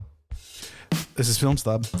This is Film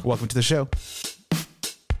Slob. Welcome to the show.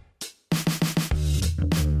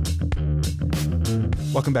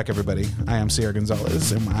 Welcome back, everybody. I am Sierra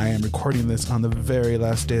Gonzalez, and I am recording this on the very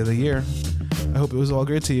last day of the year. I hope it was all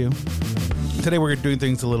good to you. Today we're doing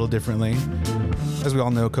things a little differently. As we all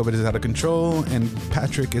know, COVID is out of control, and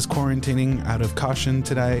Patrick is quarantining out of caution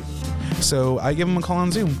today. So I gave him a call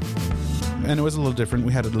on Zoom, and it was a little different.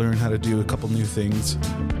 We had to learn how to do a couple new things.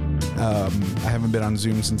 I haven't been on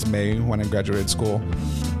Zoom since May when I graduated school,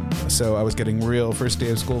 so I was getting real first day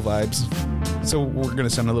of school vibes. So we're going to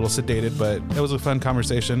sound a little sedated, but it was a fun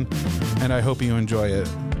conversation, and I hope you enjoy it.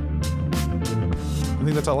 I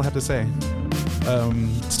think that's all I have to say.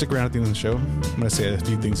 Stick around at the end of the show. I'm going to say a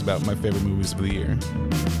few things about my favorite movies of the year.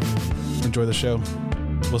 Enjoy the show.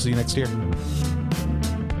 We'll see you next year.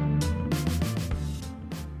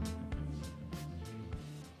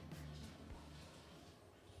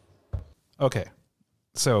 Okay,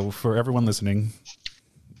 so for everyone listening,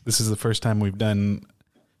 this is the first time we've done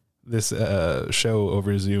this show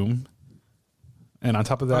over Zoom, and on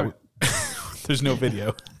top of that, there's no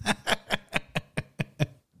video.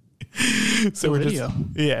 So no we're video.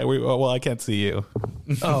 just well, I can't see you.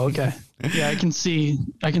 Oh, okay. Yeah, I can see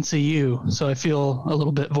you, so I feel a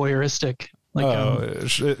little bit voyeuristic. Like,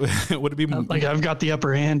 would it be like I've got the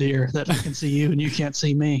upper hand here that I can see you and you can't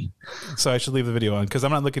see me. So I should leave the video on because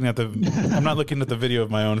I'm not looking at the video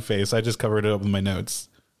of my own face. I just covered it up with my notes.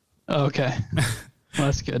 Okay, well,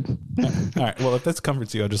 that's good. All right. Well, if that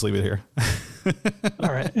comforts you, I'll just leave it here.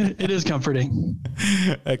 All right, it is comforting.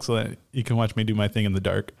 Excellent. You can watch me do my thing in the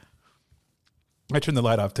dark. I turned the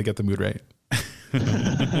light off to get the mood right.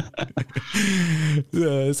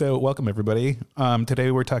 So welcome everybody.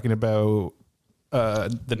 Today we're talking about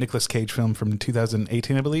the Nicolas Cage film from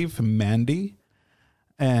 2018, I believe, Mandy.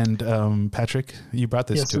 And Patrick, you brought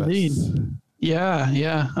this to us.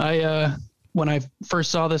 Yeah. I when I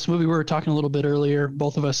first saw this movie, we were talking a little bit earlier.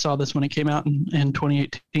 Both of us saw this when it came out in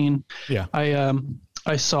 2018. Yeah.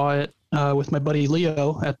 I saw it with my buddy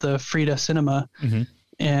Leo at the Frida Cinema,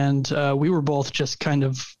 and we were both just kind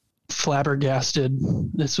of flabbergasted.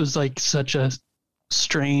 This was like such a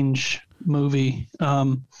strange movie,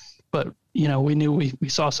 but you know, we knew we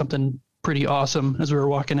saw something pretty awesome. As we were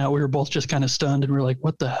walking out, we were both just kind of stunned, and we were like,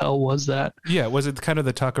 what the hell was that? Yeah, was it kind of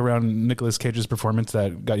the talk around Nicolas Cage's performance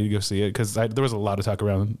that got you to go see it? Because there was a lot of talk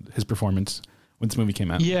around his performance when this movie came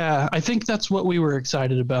out. Yeah, I think that's what we were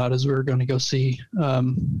excited about, as we were going to go see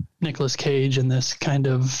Nicolas Cage in this kind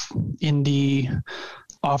of indie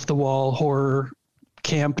off the wall horror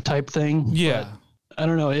camp type thing. Yeah. But I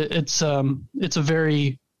don't know. It's a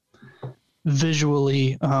very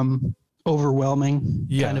visually overwhelming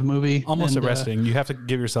kind of movie. Almost arresting. You have to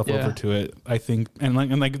give yourself over to it, I think. And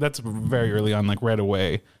like that's very early on, like right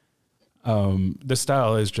away. The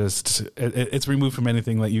style is just, it's removed from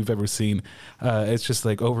anything that you've ever seen. It's just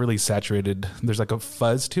like overly saturated. There's like a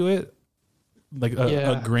fuzz to it, like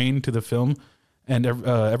a grain to the film. And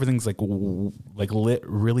everything's like lit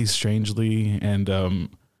really strangely, and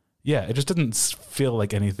it just doesn't feel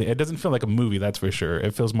like anything. It doesn't feel like a movie, that's for sure.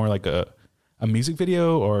 It feels more like a music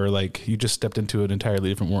video, or like you just stepped into an entirely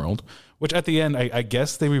different world. Which at the end, I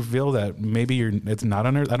guess they reveal that maybe it's not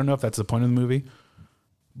on Earth. I don't know if that's the point of the movie.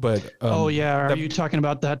 But are you talking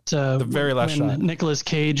about that? The very last shot, Nicolas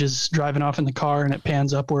Cage is driving off in the car, and it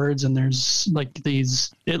pans upwards, and there's like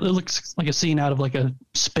these. It looks like a scene out of like a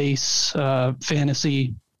space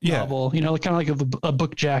fantasy novel. You know, kind of like a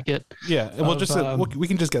book jacket. Yeah. Well, we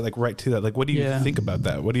can just get like right to that. Like, what do you think about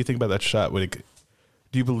that? What do you think about that shot? Do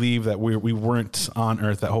you believe that we weren't on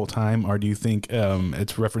Earth that whole time, or do you think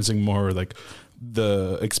it's referencing more like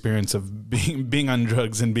the experience of being on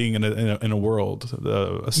drugs and being in a world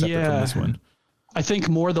separate from this one? I think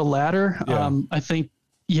more the latter. I think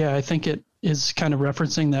it is kind of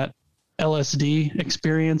referencing that LSD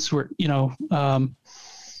experience where, you know,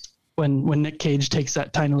 when Nick Cage takes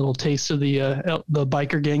that tiny little taste of the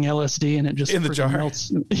biker gang LSD, and it just in the jar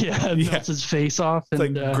melts, melts his face off. It's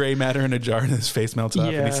and, like gray matter in a jar, and his face melts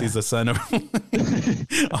off, and he sees the sun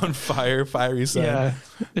on fire, fiery sun. Yeah,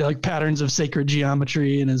 like patterns of sacred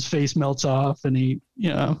geometry, and his face melts off, and he, you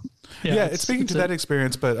know. It's speaking to that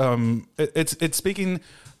experience, but it's speaking.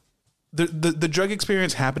 The drug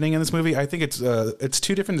experience happening in this movie, I think it's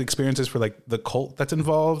two different experiences for like the cult that's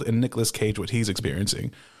involved and Nicolas Cage, what he's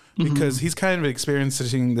experiencing. Because he's kind of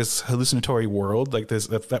experiencing this hallucinatory world, like this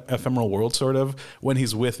ephemeral world, sort of, when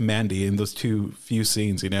he's with Mandy in those few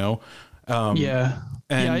scenes, you know.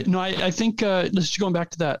 I think just going back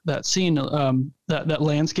to that scene, that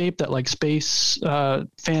landscape, that like space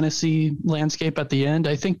fantasy landscape at the end.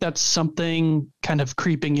 I think that's something kind of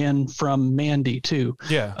creeping in from Mandy too.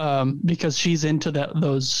 Yeah. Because she's into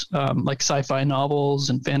those like sci-fi novels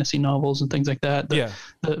and fantasy novels and things like that.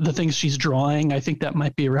 The things she's drawing, I think that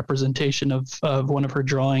might be a representation of one of her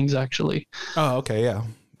drawings actually. Oh, okay. Yeah.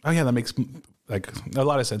 Oh yeah. That makes like a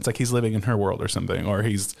lot of sense. Like he's living in her world or something, or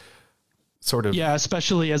he's sort of,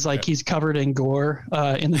 especially as like he's covered in gore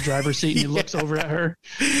in the driver's seat, and he looks over at her.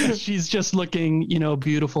 She's just looking,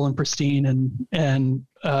 beautiful and pristine, and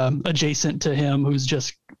adjacent to him, who's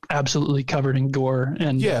just absolutely covered in gore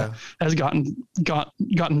and has gotten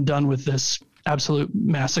done with this absolute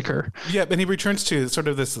massacre. Yeah, and he returns to sort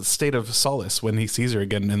of this state of solace when he sees her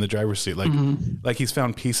again in the driver's seat, like he's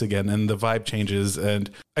found peace again, and the vibe changes. And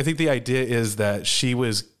I think the idea is that she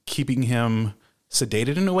was keeping him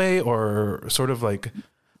sedated in a way, or sort of like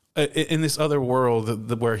in this other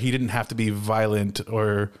world where he didn't have to be violent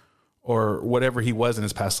or whatever he was in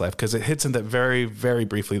his past life, because it hits him that very, very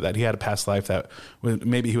briefly that he had a past life that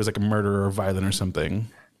maybe he was like a murderer or violent or something.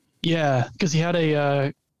 Yeah, because he had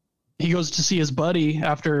he goes to see his buddy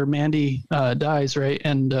after Mandy dies, right?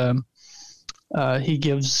 And he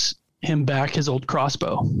gives him back his old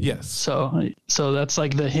crossbow. Yes. So that's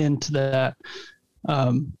like the hint that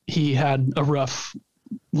he had a rough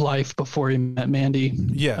life before he met Mandy.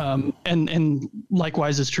 Yeah. And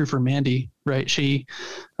likewise is true for Mandy, right? She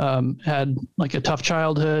had like a tough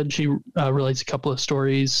childhood. She relates a couple of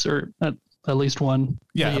stories, or at least one.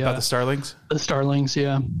 Yeah, about the Starlings. The Starlings,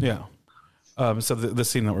 yeah. Yeah. So the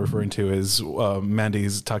scene that we're referring to is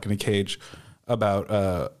Mandy's talking to Cage about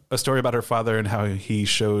a story about her father and how he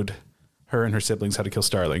showed her and her siblings how to kill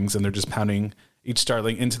starlings, and they're just pounding each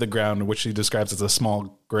starling into the ground, which she describes as a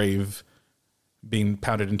small grave being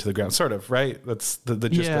pounded into the ground, sort of, right? That's the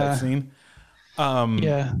gist of that scene.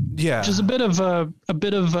 Yeah. Which is a bit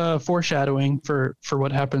of foreshadowing for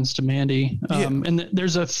what happens to Mandy. And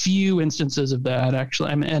there's a few instances of that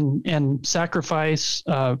actually. And sacrifice,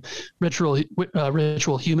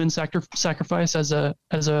 ritual human sacrifice as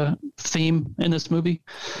a theme in this movie.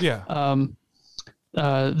 Yeah.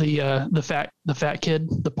 The fat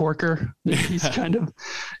kid, the porker, he's kind of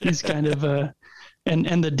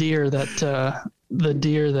and the deer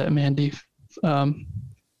that Mandy,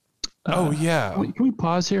 oh yeah. Can we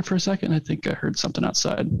pause here for a second? I think I heard something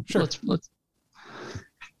outside. Sure. Let's.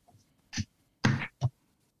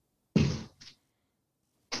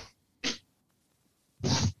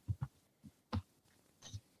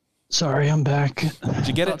 Sorry, I'm back. Did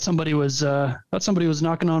you get it? Thought somebody was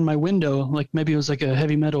knocking on my window. Like maybe it was like a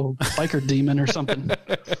heavy metal biker demon or something.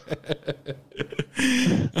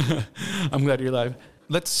 I'm glad you're alive.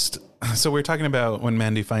 So we're talking about when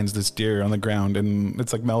Mandy finds this deer on the ground and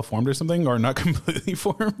it's like malformed or something, or not completely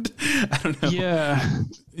formed. I don't know.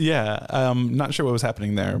 Yeah. Not sure what was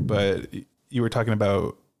happening there, but you were talking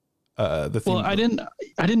about the theme. Well, I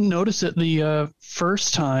didn't notice it the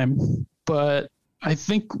first time, but I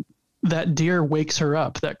think that deer wakes her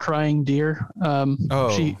up, that crying deer.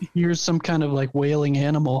 She hears some kind of like wailing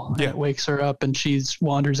animal, and it wakes her up, and she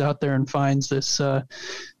wanders out there and finds this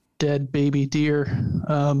dead baby deer,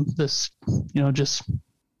 this just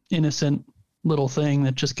innocent little thing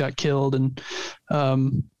that just got killed. And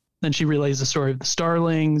then she relays the story of the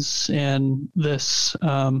starlings, and this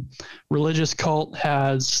religious cult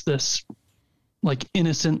has this like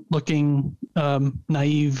innocent looking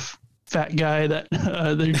naive fat guy that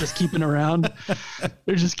they're just keeping around.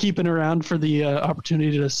 They're just keeping around for the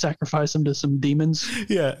opportunity to sacrifice him to some demons.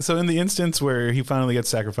 Yeah. So in the instance where he finally gets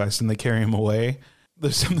sacrificed and they carry him away,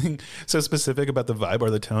 there's something so specific about the vibe or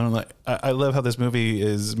the tone. Like I love how this movie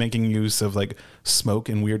is making use of like smoke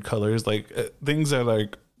and weird colors, like things that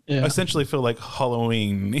like essentially feel like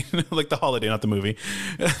Halloween, like the holiday, not the movie,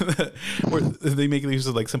 where they make use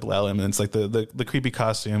of like simple elements, like the creepy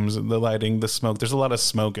costumes, the lighting, the smoke. There's a lot of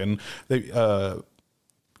smoke, and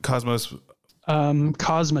Cosmos.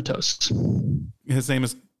 Cosmatos. His name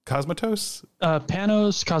is Cosmatos?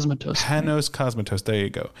 Panos Cosmatos. Panos Cosmatos. There you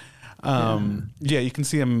go. You can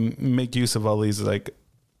see him make use of all these like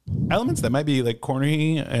elements that might be like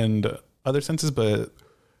corny and other senses, but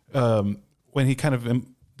when he kind of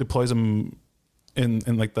deploys them in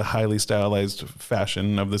like the highly stylized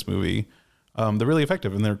fashion of this movie, they're really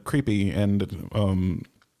effective, and they're creepy and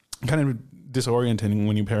kind of disorienting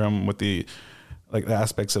when you pair them with the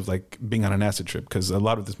aspects of like being on an acid trip, because a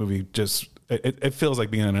lot of this movie just it feels like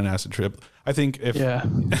being on an acid trip. I think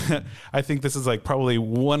I think this is like probably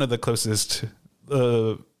one of the closest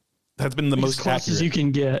has been the most close accurate. as you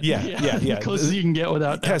can get. Yeah. Close as you can get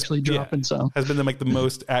without actually dropping some. Has been the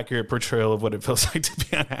most accurate portrayal of what it feels like to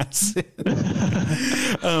be on acid.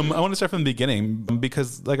 I want to start from the beginning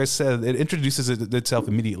because, like I said, it introduces itself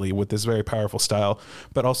immediately with this very powerful style,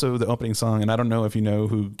 but also the opening song. And I don't know if you know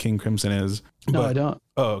who King Crimson is. No, I don't.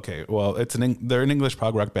 Oh, okay. Well, they're an English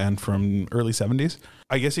prog rock band from early 70s.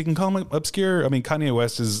 I guess you can call them obscure. I mean, Kanye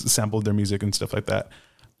West has sampled their music and stuff like that.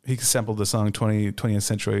 He sampled the song 20th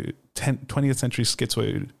Century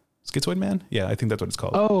Schizoid Man? Yeah, I think that's what it's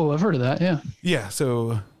called. Oh, I've heard of that, yeah. Yeah,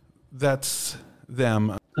 so that's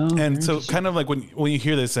them. Oh, and so kind of like when you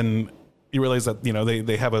hear this and you realize that, you know,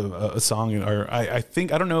 they have a song, or I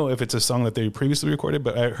think, I don't know if it's a song that they previously recorded,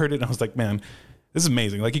 but I heard it and I was like, man, this is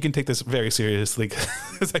amazing. Like, you can take this very seriously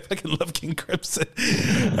because I fucking love King Crimson.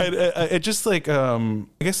 And it just like, I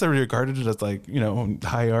guess they're regarded as like, you know,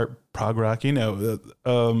 high art prog rock, you know.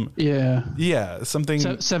 Yeah, something.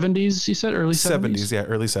 70s, you said? Early 70s? Yeah,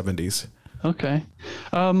 early 70s. Okay.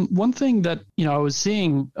 One thing that, you know, I was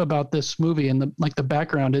seeing about this movie and the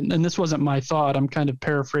background, and this wasn't my thought, I'm kind of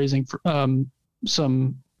paraphrasing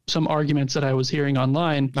some arguments that I was hearing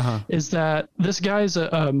online, is that this guy's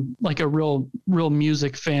a real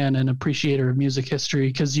music fan and appreciator of music history,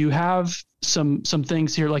 because you have some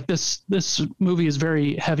things here, like this movie is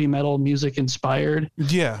very heavy metal music inspired.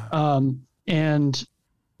 Yeah. And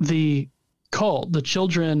the cult, the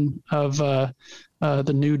Children of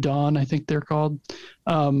the New Dawn, I think they're called.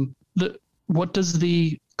 What does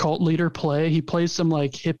the cult leader play? He plays some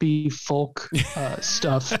like hippie folk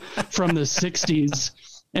stuff from the 60s.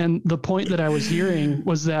 And the point that I was hearing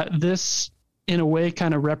was that this, in a way,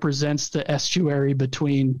 kind of represents the estuary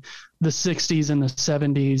between the 60s and the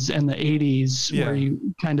 70s and the 80s, where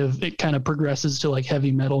it kind of progresses to like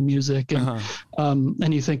heavy metal music.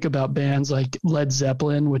 And you think about bands like Led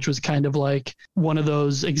Zeppelin, which was kind of like one of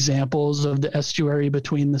those examples of the estuary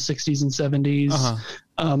between the 60s and 70s,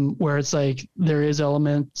 where it's like there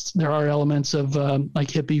are elements of like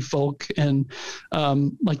hippie folk and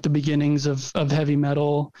like the beginnings of heavy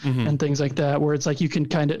metal and things like that, where it's like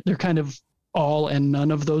they're kind of all and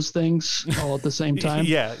none of those things all at the same time.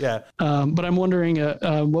 Yeah. But I'm wondering,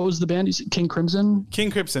 what was the band? You said King Crimson?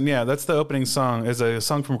 King Crimson, yeah. That's the opening song, is a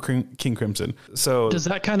song from King Crimson. So does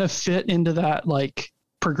that kind of fit into that like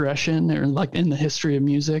progression, or like in the history of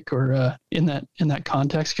music, or in that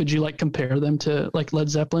context? Could you like compare them to like Led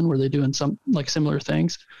Zeppelin? Were they doing some like similar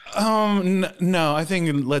things? No, I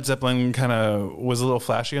think Led Zeppelin kind of was a little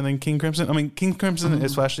flashier than King Crimson. I mean, King Crimson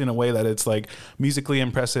is flashy in a way that it's like musically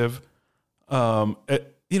impressive.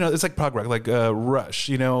 You know, it's like prog rock, like Rush,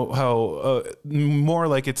 you know, how more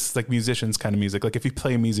like it's like musicians kind of music. Like if you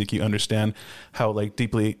play music, you understand how like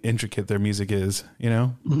deeply intricate their music is, you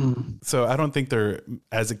know? So I don't think they're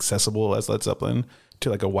as accessible as Led Zeppelin to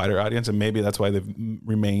like a wider audience. And maybe that's why they've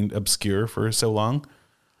remained obscure for so long.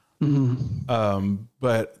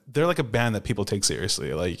 But they're like a band that people take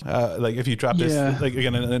seriously. Like if you drop this, like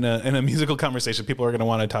again, in a musical conversation, people are going to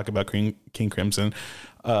want to talk about King Crimson.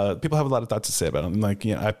 People have a lot of thoughts to say about them. Like,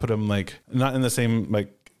 you know, I put them like not in the same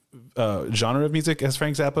like genre of music as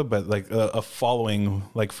Frank Zappa, but like a following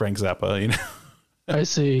like Frank Zappa, you know? I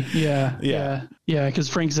see. Yeah. Cause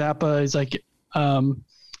Frank Zappa is like,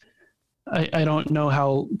 I don't know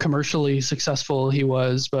how commercially successful he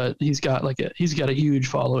was, but he's got a huge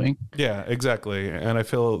following. Yeah, exactly. And I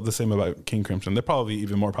feel the same about King Crimson. They're probably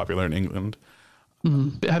even more popular in England.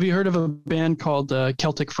 Have you heard of a band called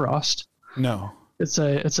Celtic Frost? No. It's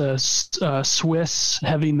a Swiss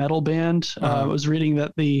heavy metal band. I was reading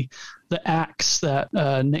that the axe that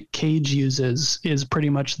Nick Cage uses is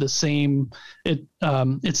pretty much the same.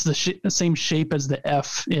 It's the same shape as the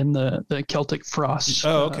F in the Celtic Frost.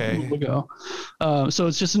 Oh, okay. Logo. So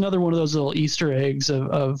it's just another one of those little Easter eggs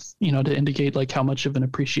of you know, to indicate like how much of an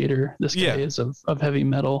appreciator this guy is of heavy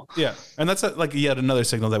metal. Yeah, and that's like yet another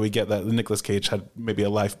signal that we get that Nicolas Cage had maybe a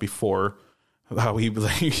life before. How he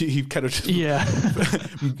kind of just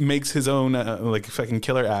makes his own like fucking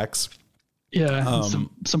killer axe. Yeah,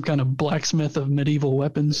 some kind of blacksmith of medieval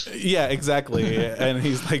weapons. Yeah, exactly. And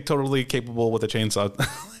he's like totally capable with a chainsaw.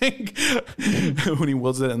 Like when he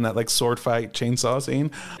wields it in that like sword fight chainsaw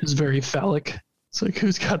scene. It's very phallic. It's like,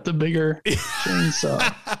 who's got the bigger chainsaw?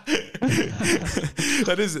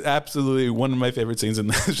 That is absolutely one of my favorite scenes. And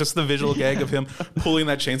it's just the visual gag of him pulling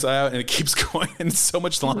that chainsaw out, and it keeps going, and it's so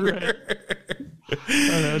much longer. Right.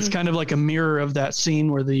 It's kind of like a mirror of that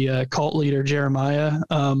scene where the cult leader Jeremiah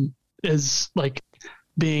is like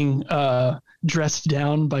being dressed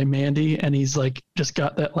down by Mandy, and he's like just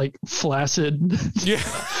got that like flaccid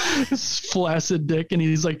this flaccid dick, and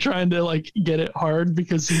he's like trying to like get it hard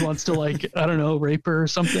because he wants to like, I don't know, rape her or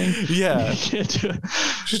something. Yeah. She's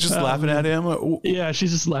just laughing at him. Yeah,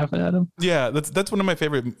 she's just laughing at him. Yeah, that's one of my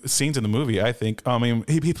favorite scenes in the movie, I think. I mean,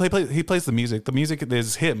 he plays the music. The music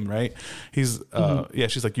is him, right? He's yeah,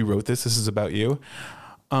 she's like, you wrote this is about you.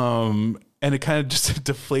 And it kind of just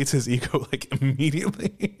deflates his ego like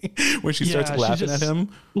immediately when she starts laughing at him.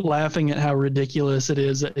 Laughing at how ridiculous it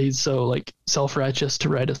is that he's so like self-righteous to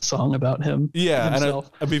write a song about him. Yeah. Himself.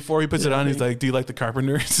 And before he puts it on, he's like, do you like the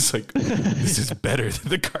Carpenter? It's just like, this is better than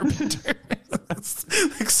the Carpenter. That's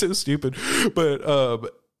like so stupid. But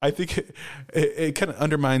I think it kind of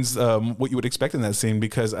undermines what you would expect in that scene,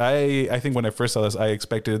 because I think when I first saw this, I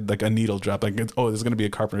expected like a needle drop, like, oh, there's going to be a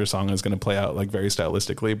Carpenter song and it's going to play out like very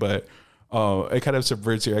stylistically, but it kind of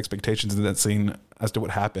subverts your expectations in that scene as to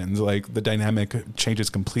what happens. Like the dynamic changes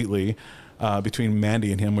completely between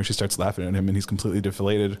Mandy and him, where she starts laughing at him and he's completely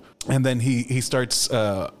deflated. And then he starts,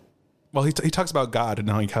 he talks about God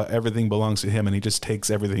and how everything belongs to him, and he just takes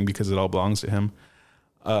everything because it all belongs to him.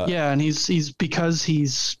 And he's because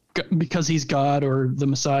he's God or the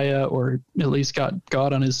Messiah, or at least got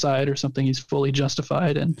God on his side or something, he's fully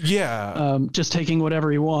justified and just taking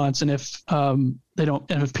whatever he wants. And if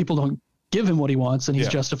if people don't give him what he wants, then he's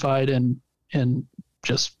justified in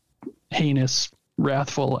just heinous,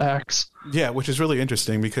 wrathful acts. Yeah, which is really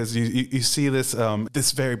interesting, because you see this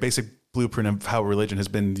this very basic blueprint of how religion has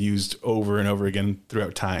been used over and over again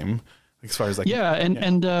throughout time, as far as like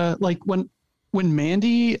like when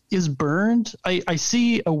Mandy is burned, I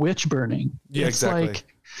see a witch burning. Yeah, it's exactly.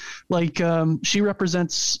 Like she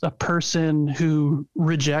represents a person who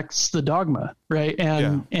rejects the dogma, right?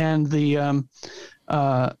 And the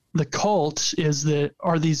cult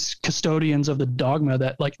are these custodians of the dogma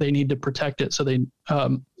that like they need to protect it. So they,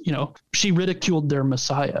 she ridiculed their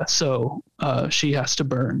Messiah, so she has to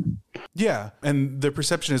burn. Yeah, and their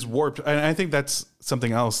perception is warped, and I think that's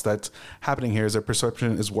something else that's happening here. Is their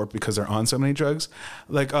perception is warped because they're on so many drugs.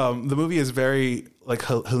 Like the movie is very like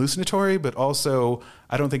hallucinatory, but also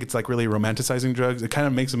I don't think it's like really romanticizing drugs. It kind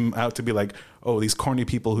of makes them out to be like, oh, these corny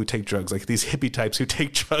people who take drugs, like these hippie types who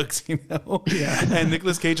take drugs, you know? Yeah. And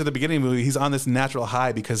Nicolas Cage at the beginning of the movie, he's on this natural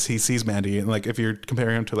high because he sees Mandy, and like if you're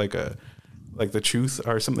comparing him to like the truth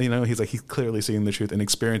or something, you know, he's clearly seeing the truth and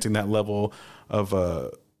experiencing that level of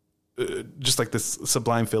just like this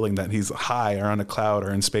sublime feeling that he's high or on a cloud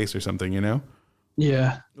or in space or something, you know?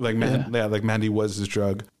 Yeah. Like like Mandy was his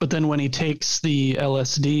drug. But then when he takes the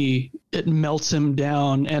LSD, it melts him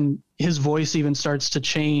down, and his voice even starts to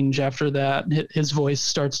change after that. His voice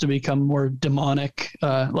starts to become more demonic,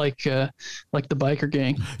 like the biker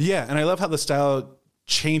gang. Yeah, and I love how the style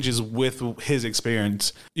changes with his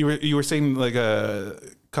experience. You were saying like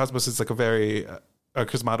Cosmos is like a very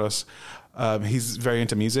Cosmatos. He's very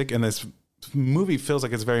into music, and this movie feels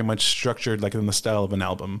like it's very much structured like in the style of an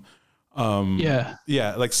album.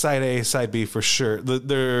 Like side A, side B for sure.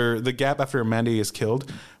 The gap after Mandy is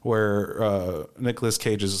killed, where Nicolas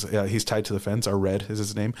Cage is he's tied to the fence, or Red is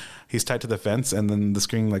his name. He's tied to the fence, and then the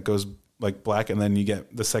screen like goes like black, and then you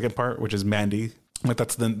get the second part, which is Mandy. Like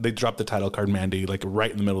they drop the title card Mandy like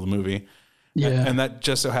right in the middle of the movie. Yeah. And that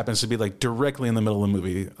just so happens to be like directly in the middle of the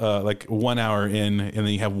movie, like 1 hour in, and then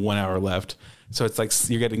you have 1 hour left. So it's like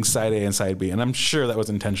you're getting side A and side B, and I'm sure that was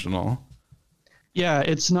intentional. Yeah,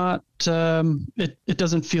 it's not. It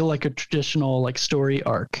doesn't feel like a traditional like story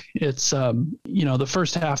arc. It's the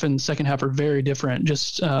first half and second half are very different.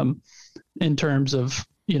 Just in terms of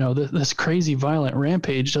this crazy violent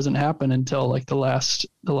rampage doesn't happen until like the last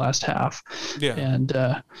half. Yeah, and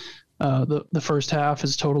the first half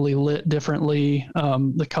is totally lit differently.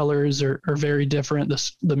 The colors are very different.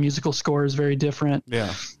 The musical score is very different.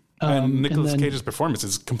 Yeah. And Nicolas Cage's performance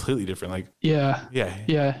is completely different. Like,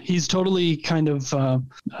 yeah. He's totally kind of. I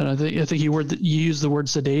think you used the word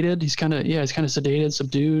sedated. He's kind of sedated,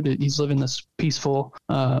 subdued. He's living this peaceful,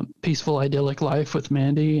 idyllic life with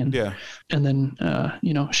Mandy, and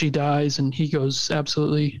then she dies, and he goes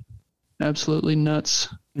absolutely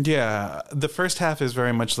nuts. Yeah, the first half is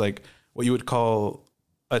very much like what you would call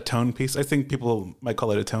a tone piece. I think people might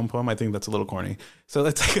call it a tone poem. I think that's a little corny. So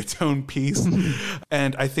it's like a tone piece.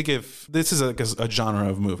 And I think if this is like a genre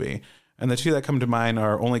of movie, and the two that come to mind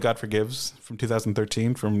are Only God Forgives from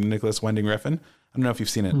 2013 from Nicholas Winding Refn. I don't know if you've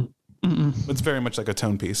seen it. Mm-mm. It's very much like a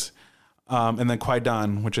tone piece. And then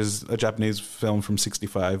Kwaidan, which is a Japanese film from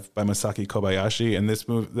 1965 by Masaki Kobayashi. And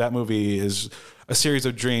that movie is a series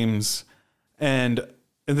of dreams. And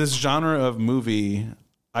in this genre of movie,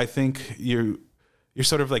 I think you're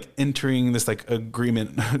sort of like entering this like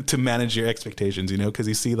agreement to manage your expectations, you know, because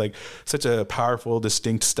you see like such a powerful,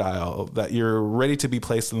 distinct style that you're ready to be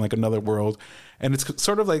placed in like another world. And it's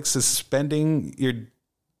sort of like suspending your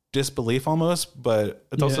disbelief almost, but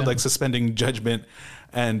it's also like suspending judgment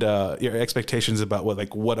and your expectations about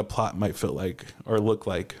what a plot might feel like or look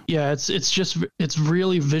like. Yeah, it's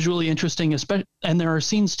really visually interesting, especially, and there are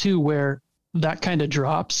scenes too where that kind of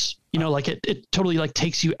drops, you know, like it totally like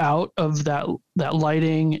takes you out of that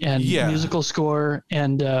lighting and musical score.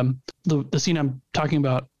 And the scene I'm talking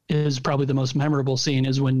about is probably the most memorable scene,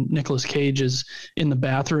 is when Nicolas Cage is in the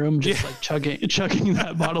bathroom just like chugging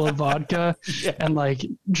that bottle of vodka and like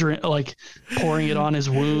pouring it on his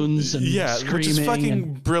wounds and screaming. Which is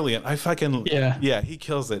fucking brilliant. He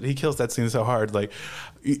kills it. He kills that scene so hard. Like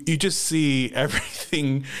you just see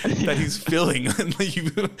everything that he's feeling, and you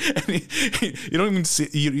don't even see,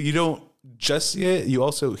 you don't just see it, you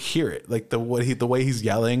also hear it, like the way he's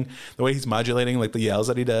yelling, the way he's modulating like the yells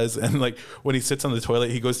that he does, and like when he sits on the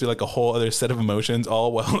toilet, he goes through like a whole other set of emotions,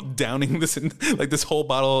 all while downing this whole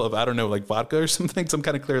bottle of, I don't know, like vodka or something, some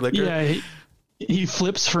kind of clear liquor. Yeah, he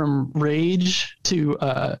flips from rage to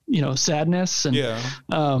sadness,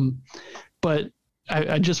 and but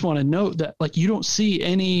I just want to note that like you don't see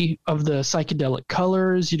any of the psychedelic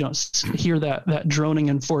colors. You don't hear that droning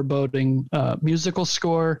and foreboding musical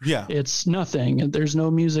score. Yeah, it's nothing. There's no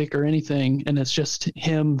music or anything, and it's just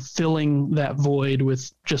him filling that void with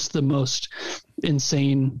just the most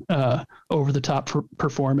insane over the top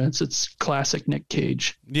performance. It's classic Nick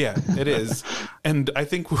Cage. Yeah, it is. And I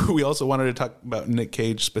think we also wanted to talk about Nick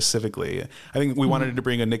Cage specifically. I think we wanted to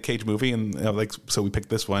bring a Nick Cage movie, and so we picked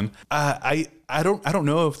this one. I don't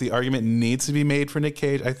know if the argument needs to be made for Nick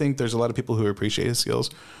Cage. I think there's a lot of people who appreciate his skills,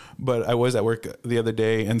 but I was at work the other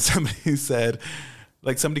day and somebody said,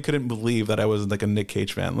 like, somebody couldn't believe that I was like a Nick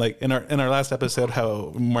Cage fan. Like in our last episode,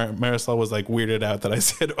 how Marisol was like weirded out that I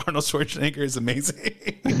said Arnold Schwarzenegger is amazing.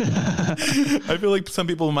 I feel like some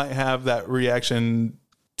people might have that reaction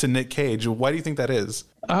to Nick Cage. Why do you think that is?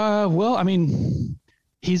 Well, I mean,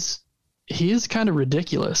 he is kind of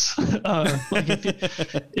ridiculous. Like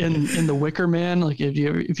in The Wicker Man, like if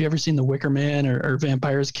you ever seen The Wicker Man or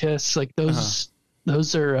Vampire's Kiss, like those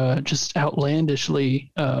are just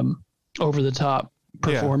outlandishly over the top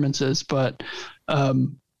performances. But I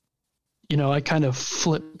kind of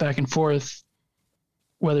flip back and forth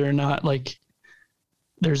whether or not like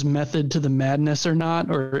there's method to the madness or not,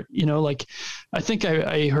 or like I think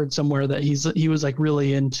I heard somewhere that he was like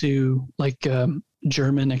really into like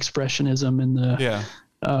German expressionism in the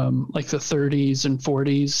like the 30s and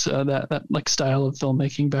 40s, that like style of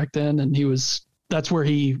filmmaking back then, and that's where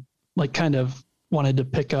he like kind of wanted to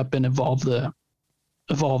pick up and evolve the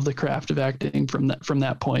craft of acting from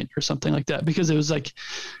that point or something like that, because it was like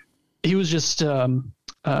he was just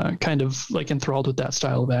kind of like enthralled with that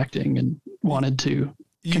style of acting and wanted to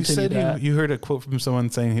you said that. You heard a quote from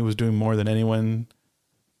someone saying he was doing more than anyone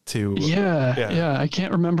to I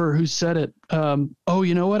can't remember who said it.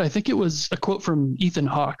 You know what, I think it was a quote from Ethan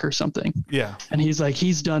Hawke or something, and he's like,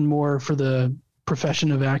 he's done more for the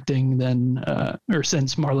profession of acting than or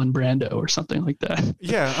since Marlon Brando or something like that.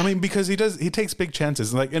 I mean, because he takes big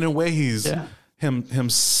chances, like in a way he's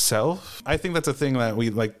himself. I think that's a thing that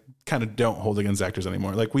we like kind of don't hold against actors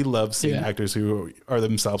anymore. Like we love seeing actors who are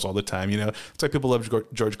themselves all the time, it's like people love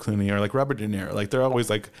George Clooney or like Robert De Niro. Like they're always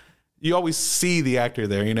like, you always see the actor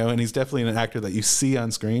there, and he's definitely an actor that you see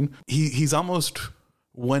on screen. He's almost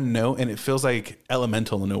one note, and it feels like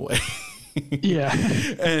elemental in a way.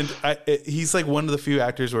 And he's like one of the few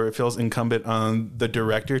actors where it feels incumbent on the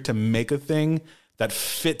director to make a thing that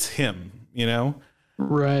fits him,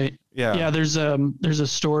 Right. Yeah. There's a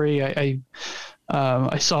story.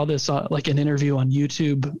 I saw this like an interview on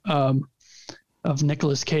YouTube of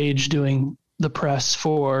Nicolas Cage doing the press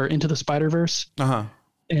for Into the Spider-Verse.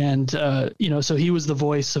 And so he was the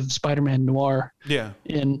voice of Spider-Man Noir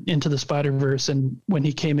in Into the Spider-Verse, and when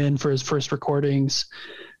he came in for his first recordings,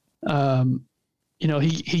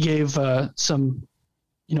 he gave some,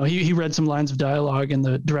 he read some lines of dialogue, and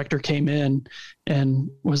the director came in and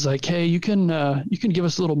was like, hey, you can give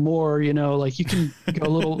us a little more, like you can go a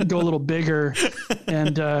little bigger.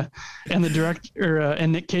 And the director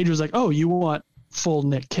and Nick Cage was like, oh, you want full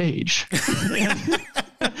Nick Cage?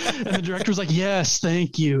 And the director was like, yes,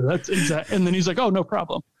 thank you. That's exact. And then he's like, oh, no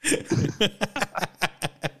problem.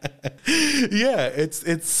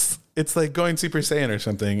 It's like going Super Saiyan or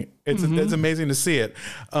something. It's amazing to see it.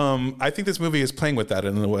 I think this movie is playing with that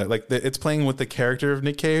in a way. Like it's playing with the character of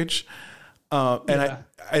Nick Cage, and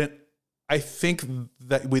I think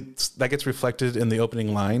that gets reflected in the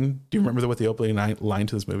opening line. Do you remember what the opening line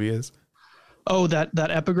to this movie is? Oh, that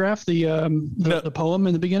epigraph, No. the poem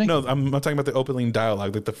in the beginning. No, I'm not talking about the opening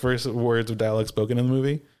dialogue, like the first words of dialogue spoken in the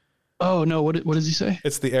movie. Oh no, what does he say?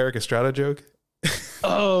 It's the Eric Estrada joke.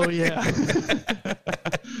 Oh yeah.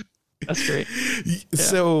 That's great. Yeah.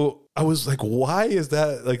 So I was like, why is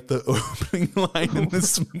that like the opening line in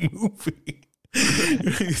this movie?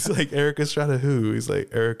 He's like, Eric Estrada who? He's like,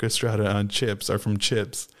 Eric Estrada on Chips are from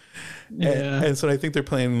Chips. Yeah. And so I think they're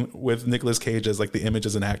playing with Nicolas Cage as like the image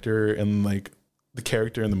as an actor and like the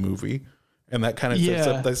character in the movie. And that kind of sets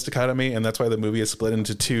up this dichotomy. And that's why the movie is split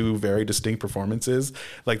into two very distinct performances.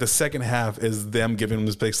 Like the second half is them giving him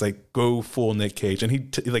this place, like go full Nick Cage. And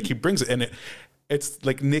he brings it, and it's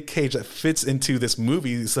like Nick Cage that fits into this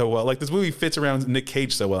movie so well. Like this movie fits around Nick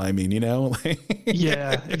Cage so well. I mean,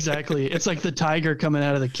 Yeah, exactly. It's like the tiger coming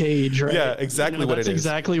out of the cage, right? Yeah, exactly what it is. That's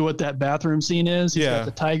exactly what that bathroom scene is. He's got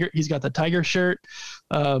the tiger. He's got the tiger shirt.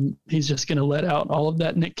 He's just going to let out all of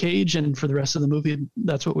that Nick Cage, and for the rest of the movie,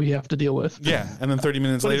 that's what we have to deal with. Yeah, and then 30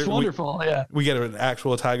 minutes later, it's wonderful. we get an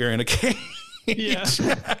actual tiger in a cage. Yeah.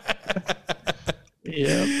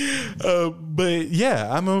 Yeah. But yeah,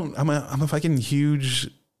 I'm a fucking huge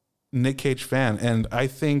Nick Cage fan, and I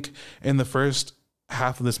think in the first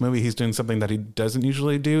half of this movie he's doing something that he doesn't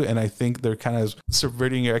usually do, and I think they're kind of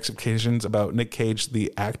subverting your expectations about Nick Cage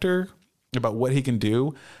the actor, about what he can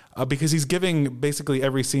do, because he's giving basically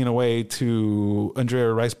every scene away to Andrea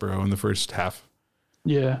Riseborough in the first half.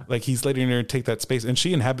 Yeah, like he's letting her take that space, and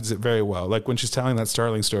she inhabits it very well. Like when she's telling that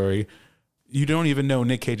Starling story, you don't even know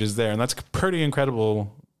Nick Cage is there. And that's pretty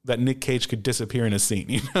incredible that Nick Cage could disappear in a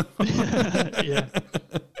scene, Yeah.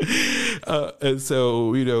 And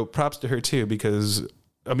so, props to her too, because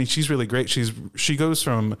I mean, she's really great. She goes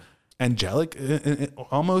from angelic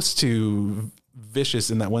almost to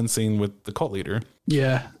vicious in that one scene with the cult leader.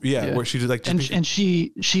 Yeah. Where she did like, and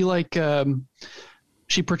she like,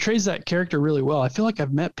 she portrays that character really well. I feel like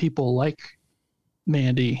I've met people like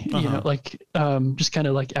Mandy, like just kind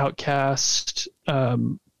of like outcast,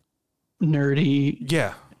 nerdy.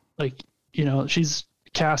 Yeah. Like, she's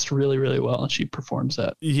cast really, really well, and she performs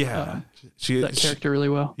that. Yeah. That character really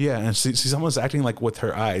well. Yeah. And she's almost acting like with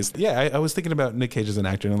her eyes. Yeah. I was thinking about Nick Cage as an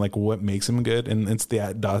actor and like what makes him good. And it's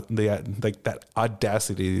like that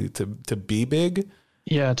audacity to be big.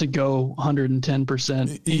 Yeah. To go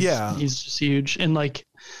 110%. He's just huge. And like,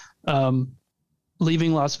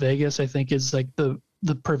 Leaving Las Vegas, I think, is like the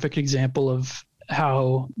perfect example of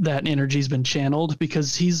how that energy's been channeled,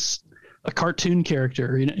 because he's a cartoon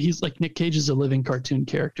character. He's like, Nick Cage is a living cartoon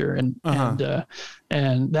character, and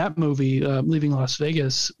that movie, Leaving Las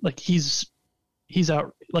Vegas, like he's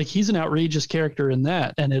out, like he's an outrageous character in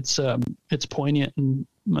that, and it's poignant and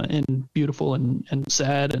beautiful and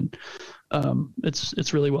sad, and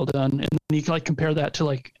it's really well done. And you can like compare that to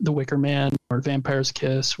like The Wicker Man or Vampire's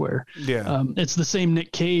Kiss, where it's the same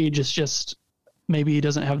Nick Cage. It's just maybe he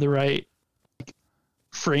doesn't have the right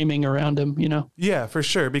framing around him, Yeah, for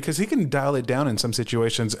sure, because he can dial it down in some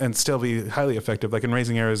situations and still be highly effective. Like in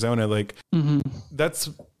Raising Arizona, like that's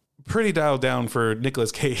pretty dialed down for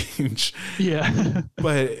Nicolas Cage. Yeah.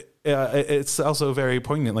 But it's also very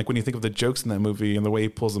poignant. Like when you think of the jokes in that movie and the way he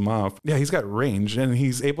pulls them off. Yeah, he's got range and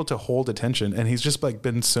he's able to hold attention, and he's just like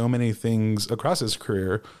been so many things across his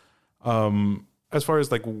career. As far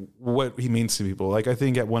as like what he means to people, like I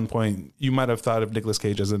think at one point you might have thought of Nicolas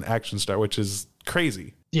Cage as an action star, which is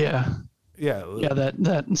crazy. Yeah.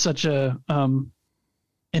 That such a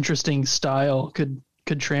interesting style could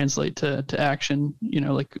translate to action.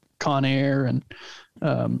 Like Con Air and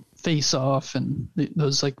Face Off and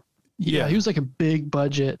those like. Yeah, he was like a big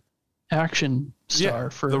budget action star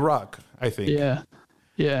for The Rock, I think.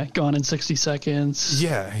 Yeah, Gone in 60 Seconds.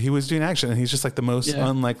 Yeah, he was doing action, and he's just like the most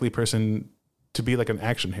unlikely person to be like an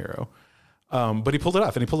action hero. But he pulled it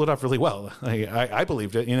off, and he pulled it off really well. I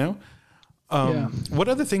believed it, What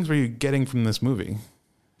other things were you getting from this movie?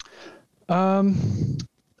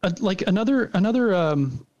 Like another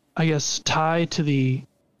I guess tie to the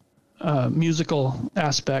musical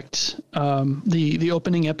aspect, the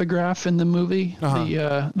opening epigraph in the movie,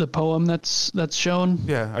 the poem that's shown.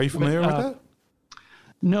 Yeah, are you familiar with that?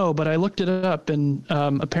 No, but I looked it up, and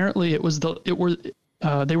apparently they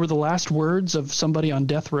were the last words of somebody on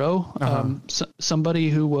death row, somebody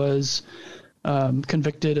who was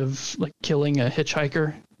convicted of like killing a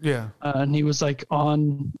hitchhiker. Yeah. And he was like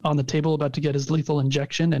on the table about to get his lethal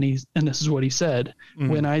injection, and this is what he said: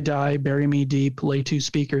 "When I die, bury me deep, lay 2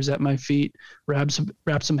 speakers at my feet, wrap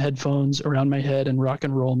some headphones around my head, and rock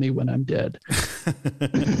and roll me when I'm dead."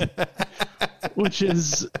 Which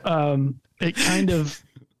is it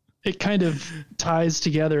kind of ties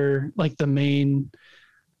together like the main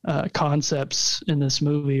concepts in this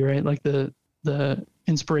movie, right? Like the the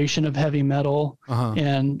inspiration of heavy metal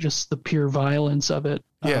and just the pure violence of it.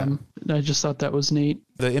 Yeah. I just thought that was neat.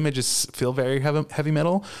 The images feel very heavy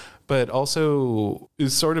metal, but also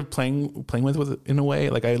is sort of playing with it in a way.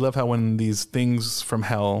 Like I love how when these things from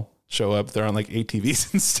hell show up, they're on like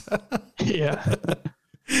ATVs and stuff. Yeah.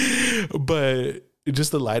 But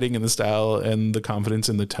just the lighting and the style and the confidence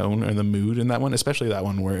in the tone and the mood in that one, especially that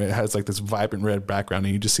one where it has like this vibrant red background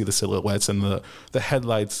and you just see the silhouettes and the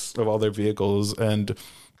headlights of all their vehicles. And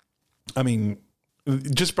I mean,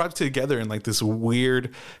 just brought together in like this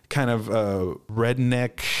weird kind of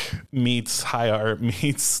redneck meets high art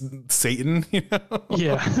meets Satan, you know?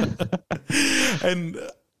 Yeah. And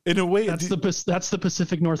in a way, that's the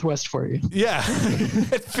Pacific Northwest for you. Yeah.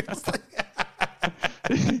 It feels like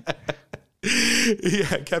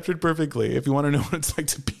yeah, captured perfectly. If you want to know what it's like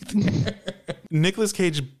to be there. Nicolas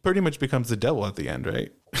Cage pretty much becomes the devil at the end,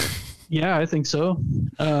 right? Yeah, I think so.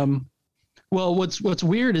 Well, what's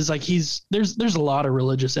weird is like there's a lot of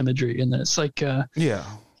religious imagery in this. Like yeah.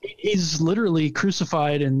 He's literally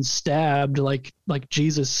crucified and stabbed like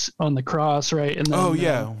Jesus on the cross, right? And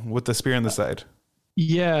then, with the spear in the side.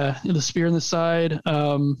 Yeah, the spear in the side.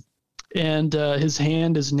 And his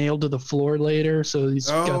hand is nailed to the floor later, so he's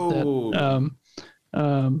got that.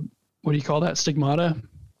 What do you call that? Stigmata.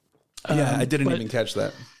 Yeah, I didn't even catch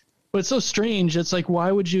that. But it's so strange. It's like,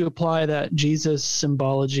 why would you apply that Jesus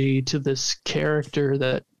symbology to this character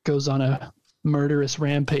that goes on a murderous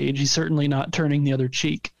rampage? He's certainly not turning the other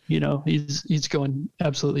cheek. You know, he's going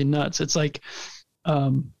absolutely nuts. It's like, I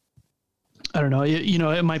don't know.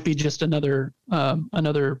 It might be just another kind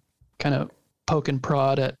of poke and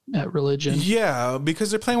prod at religion. Yeah,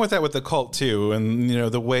 because they're playing with that with the cult too, and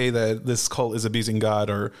the way that this cult is abusing God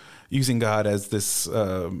or using God as this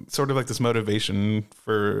sort of like this motivation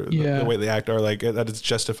for the way they act, or like that it's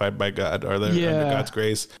justified by God or under God's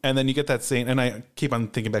grace. And then you get that scene, and I keep on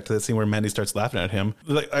thinking back to that scene where Mandy starts laughing at him.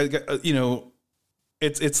 Like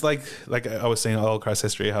it's like I was saying all across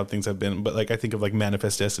history how things have been, but like I think of like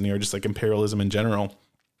Manifest Destiny or just like imperialism in general,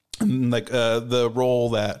 and like the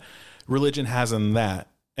role that religion has in that.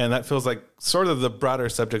 And that feels like sort of the broader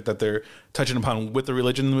subject that they're touching upon with the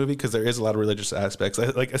religion in the movie, because there is a lot of religious aspects,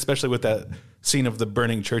 like especially with that scene of the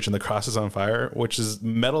burning church and the crosses on fire, which is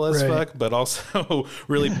metal as fuck, but also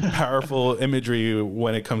really powerful imagery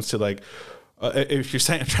when it comes to like if you're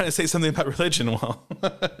trying to say something about religion, well,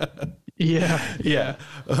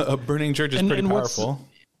 a burning church is pretty powerful.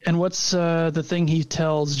 What's the thing he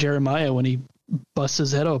tells Jeremiah when he busts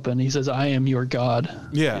his head open? He says, "I am your God."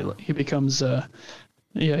 Yeah, he becomes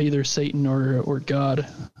either Satan or God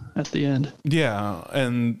at the end. Yeah,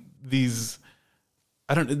 and these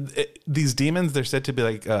demons, they're said to be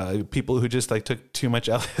like people who just like took too much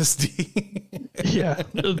LSD. Yeah,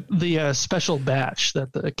 the special batch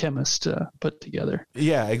that the chemist put together.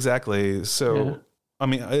 Yeah, exactly. So I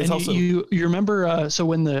mean, it's and also you remember so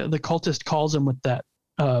when the cultist calls him with that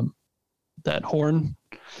horn.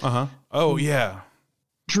 Oh yeah.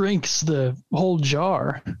 Drinks the whole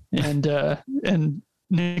jar, and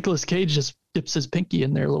Nicolas Cage just dips his pinky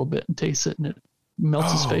in there a little bit and tastes it, and it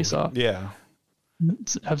melts his face off. Yeah.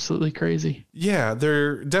 It's absolutely crazy. Yeah,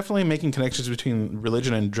 they're definitely making connections between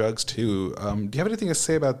religion and drugs too. Do you have anything to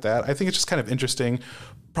say about that? I think it's just kind of interesting.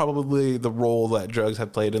 Probably the role that drugs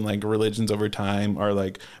have played in like religions over time, are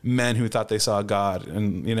like men who thought they saw God,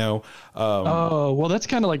 and oh, well, that's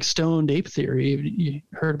kind of like stoned ape theory. You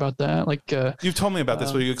heard about that? Like you've told me about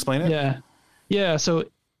this. Will you explain it? Yeah. So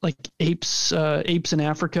like apes in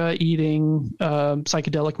Africa eating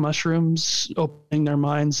psychedelic mushrooms, opening their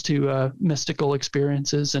minds to mystical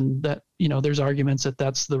experiences, and that there's arguments that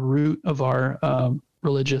that's the root of our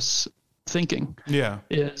religious thinking. Yeah,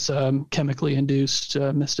 is chemically induced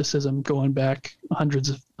mysticism going back hundreds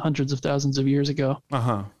of thousands of years ago.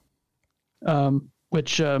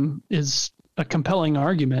 Which is a compelling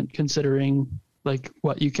argument considering like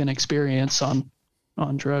what you can experience on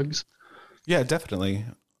drugs. Yeah, definitely.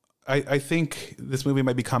 I think this movie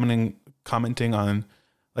might be commenting on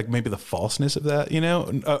like maybe the falseness of that,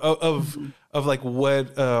 of like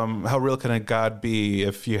what how real can a God be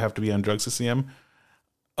if you have to be on drugs to see him.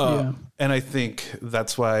 And I think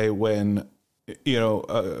that's why when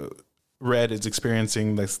Red is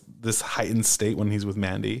experiencing this heightened state when he's with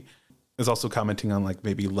Mandy, is also commenting on like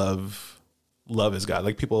maybe love is God.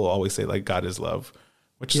 Like people always say like God is love,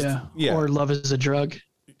 which or love is a drug.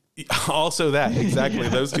 Also that, exactly.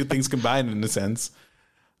 Those two things combined in a sense.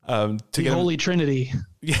 The Holy Trinity.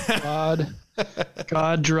 Yeah.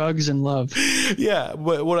 God, drugs, and love. Yeah.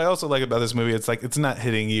 But what I also like about this movie, it's like it's not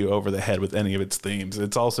hitting you over the head with any of its themes.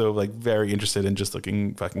 It's also like very interested in just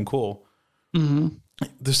looking fucking cool. Mm-hmm.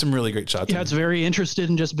 There's some really great shots. Yeah, it's very interested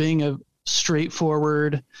in just being a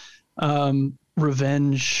straightforward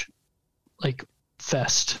revenge like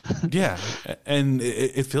fest. Yeah, and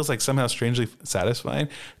it feels like somehow strangely satisfying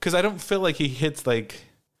because I don't feel like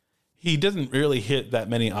he doesn't really hit that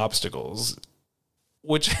many obstacles.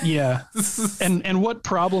 Which yeah, and what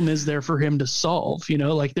problem is there for him to solve? You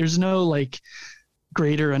know, like there's no like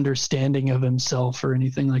greater understanding of himself or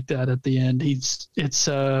anything like that at the end. It's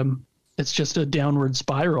just a downward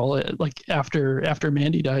spiral. Like after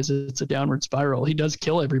Mandy dies, it's a downward spiral. He does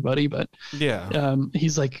kill everybody, but yeah,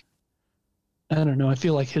 he's like, I don't know. I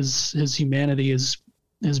feel like his humanity is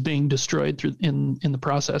being destroyed through in the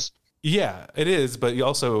process. Yeah, it is. But you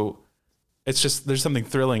also, it's just there's something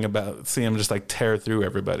thrilling about seeing him just like tear through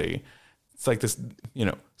everybody. It's like this,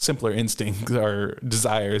 simpler instinct or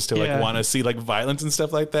desires to like want to see like violence and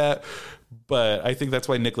stuff like that. But I think that's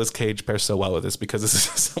why Nicolas Cage pairs so well with this, because this is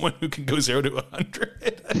someone who can go 0 to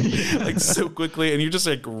 100 like so quickly, and you're just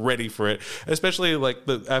like ready for it. Especially like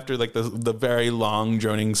after the very long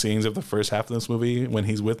droning scenes of the first half of this movie when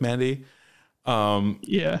he's with Mandy.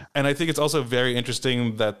 Yeah, and I think it's also very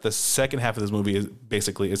interesting that the second half of this movie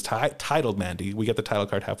is titled Mandy. We get the title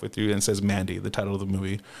card halfway through and it says Mandy, the title of the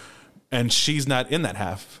movie, and she's not in that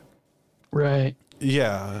half. Right.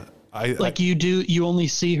 Yeah. You only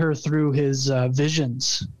see her through his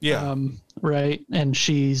visions. Yeah. Right. And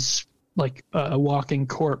she's like a walking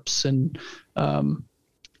corpse. And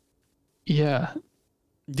yeah.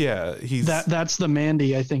 Yeah. That's the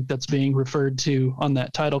Mandy, I think, that's being referred to on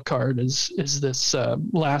that title card is this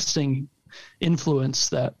lasting influence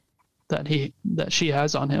that she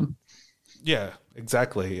has on him. Yeah,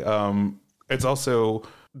 exactly. It's also,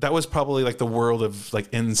 that was probably like the world of like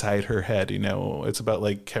inside her head, it's about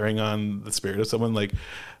like carrying on the spirit of someone. Like,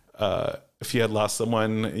 if you had lost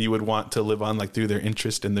someone, you would want to live on like through their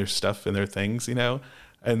interest in their stuff and their things,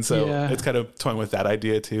 And so it's kind of toying with that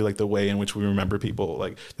idea too, like the way in which we remember people.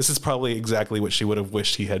 Like this is probably exactly what she would have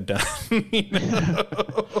wished he had done. You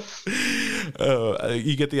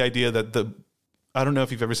get the idea that I don't know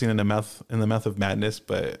if you've ever seen In the Mouth of Madness,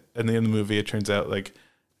 but in the end of the movie, it turns out like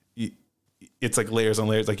it's like layers on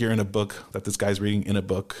layers. Like you're in a book that this guy's reading in a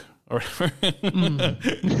book, or it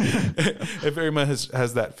very much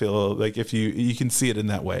has that feel. Like if you can see it in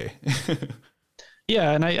that way.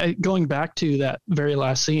 Yeah, and I going back to that very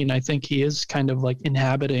last scene, I think he is kind of like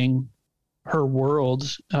inhabiting her world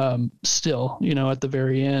still, at the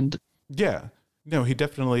very end. Yeah, no, he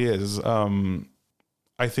definitely is.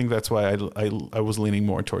 I think that's why I was leaning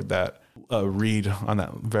more toward that read on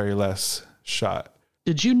that very last shot.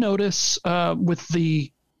 Did you notice with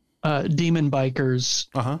the demon bikers,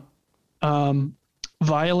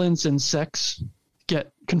 violence and sex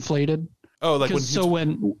get conflated? Oh, like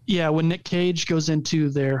when Nick Cage goes into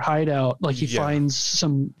their hideout, like he finds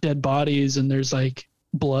some dead bodies and there's like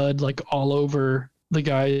blood like all over the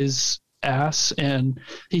guy's ass, and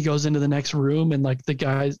he goes into the next room and like the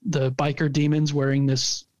biker demon's wearing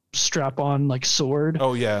this strap-on like sword.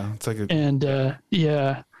 Oh yeah, it's like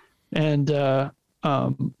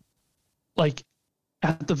like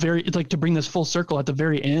at the very, like to bring this full circle, at the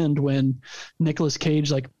very end when Nicolas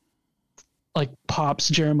Cage like pops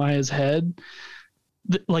Jeremiah's head,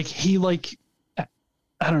 like he like, I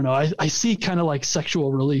don't know, I see kind of like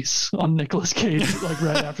sexual release on Nicolas Cage like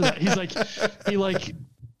right after that. He's like he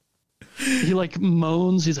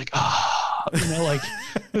moans, he's like like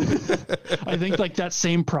I think like that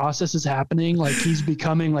same process is happening, like he's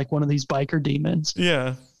becoming like one of these biker demons.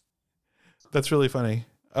 Yeah, that's really funny.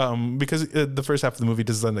 Because the first half of the movie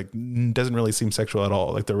doesn't really seem sexual at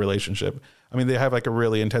all, like their relationship. I mean, they have like a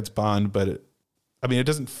really intense bond, but it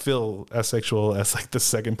doesn't feel as sexual as like the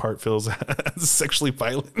second part feels as sexually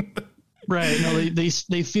violent. Right. No, they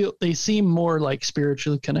seem more like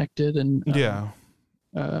spiritually connected and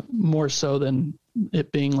more so than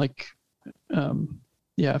it being like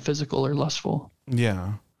physical or lustful.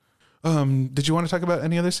 Yeah. Did you want to talk about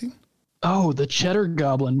any other scene? Oh, the Cheddar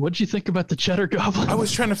Goblin. What'd you think about the Cheddar Goblin? I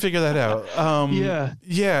was trying to figure that out.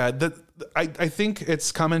 I think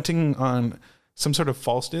it's commenting on some sort of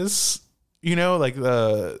falseness, like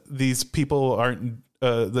these people aren't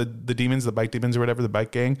the demons, the bike demons or whatever, the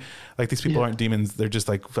bike gang. Like these people aren't demons. They're just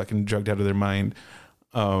like fucking drugged out of their mind.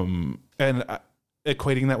 And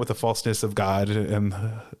equating that with the falseness of God and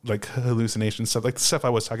like hallucination stuff, like the stuff I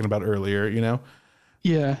was talking about earlier,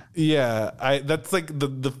 Yeah. That's like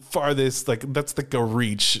the farthest, like that's like a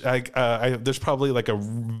reach. There's probably like a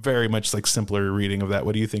very much like simpler reading of that.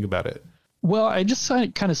 What do you think about it? Well, I just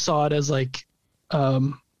kind of saw it as like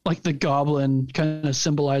the goblin kind of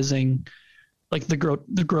symbolizing like the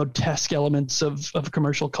grotesque elements of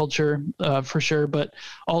commercial culture, for sure. But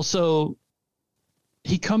also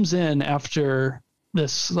he comes in after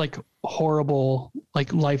this like horrible,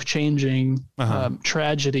 like life-changing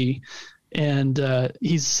tragedy. And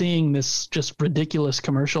he's seeing this just ridiculous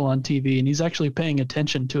commercial on TV, and he's actually paying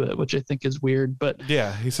attention to it, which I think is weird. But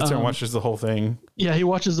yeah, he sits there and watches the whole thing. Yeah, he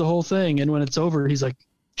watches the whole thing, and when it's over, he's like,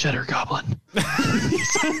 "Cheddar Goblin."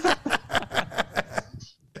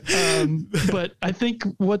 But I think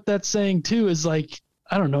what that's saying too is like,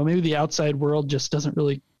 I don't know, maybe the outside world just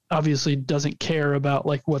obviously doesn't care about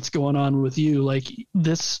like what's going on with you. Like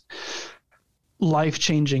this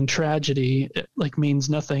life-changing tragedy, it like means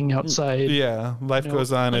nothing outside. Yeah, life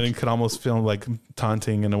goes on, like, and it could almost feel like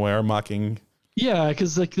taunting in a way, or mocking. Yeah,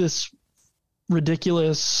 because like this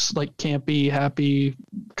ridiculous, like campy, happy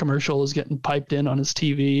commercial is getting piped in on his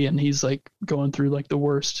TV, and he's like going through like the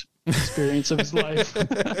worst experience of his life.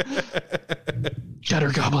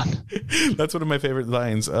 Cheddar Goblin. That's one of my favorite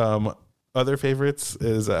lines. Other favorites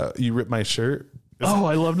is "You rip my shirt."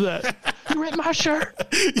 I loved that. You ripped my shirt.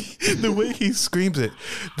 The way he screams it.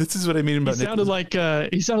 This is what I mean about. He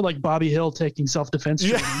sounded like Bobby Hill taking self-defense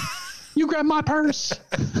training. Yeah. You grabbed my purse.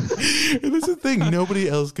 And that's the thing. Nobody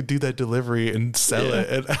else could do that delivery and sell it.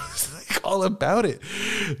 And I was like all about it.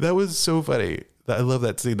 That was so funny. I love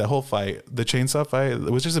that scene. That whole fight, the chainsaw fight,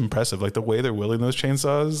 it was just impressive. Like the way they're wielding those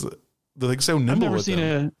chainsaws, they're like so nimble. I've never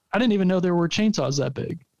seen I didn't even know there were chainsaws that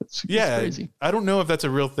big. It's crazy. I don't know if that's a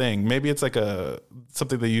real thing. Maybe it's like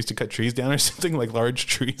something they used to cut trees down or something, like large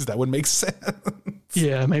trees. That would make sense.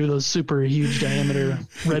 Yeah, maybe those super huge diameter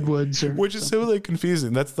redwoods. Which is so like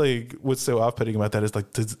confusing. That's like what's so off-putting about that is like,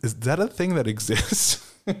 is that a thing that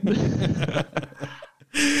exists? But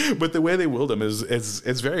the way they wield them is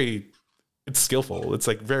very, it's skillful. It's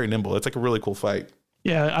like very nimble. It's like a really cool fight.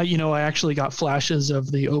 Yeah, I actually got flashes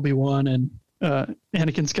of the Obi-Wan and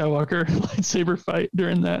Anakin Skywalker lightsaber fight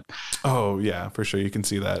during that. Oh yeah, for sure. You can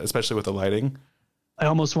see that, especially with the lighting. I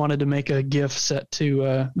almost wanted to make a GIF set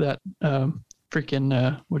to that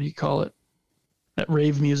freaking what do you call it? That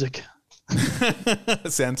rave music.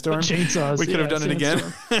 Sandstorm. Chainsaws. We could have done it again.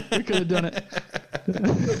 We could have done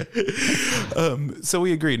it. So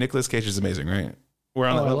we agree. Nicolas Cage is amazing, right? We're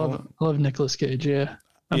on that level. I love Nicolas Cage. Yeah.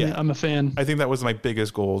 I'm a fan. I think that was my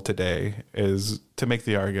biggest goal today, is to make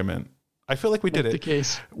the argument. I feel like we did it. The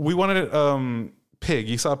case. We wanted Pig.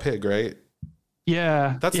 You saw Pig, right?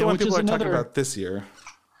 Yeah. That's the one people are talking about this year.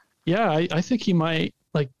 Yeah, I think he might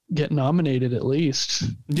like get nominated at least.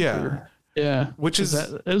 Yeah. Which is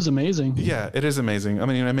it was amazing. Yeah, it is amazing. I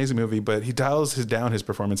mean, an amazing movie, but he dials down his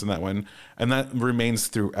performance in that one, and that remains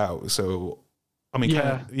throughout. So, I mean,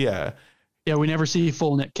 yeah, we never see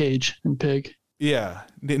full Nick Cage in Pig. Yeah,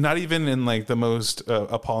 not even in like the most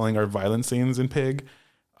appalling or violent scenes in Pig.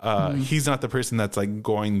 He's not the person that's like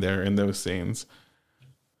going there in those scenes.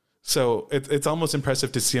 So it's almost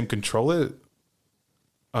impressive to see him control it.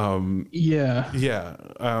 In a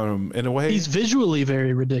way, he's visually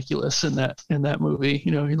very ridiculous in that movie. He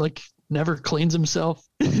like never cleans himself.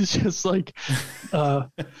 He's just like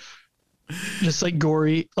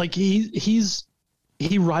gory. Like he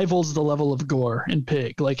rivals the level of gore in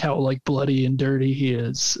Pig, like how like bloody and dirty he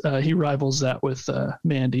is. He rivals that with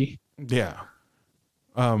Mandy. Yeah.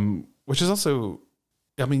 Which is also,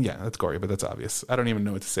 I mean, yeah, that's gory, but that's obvious. I don't even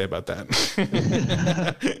know what to say about that.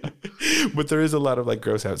 But there is a lot of like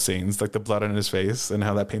gross out scenes, like the blood on his face and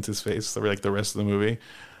how that paints his face, like the rest of the movie.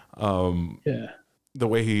 The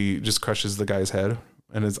way he just crushes the guy's head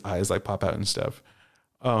and his eyes like pop out and stuff.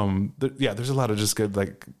 There's a lot of just good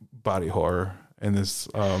like body horror in this,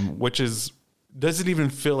 which doesn't even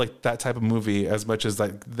feel like that type of movie as much as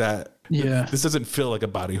like that. Yeah. This doesn't feel like a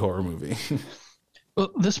body horror movie. Well,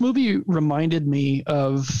 this movie reminded me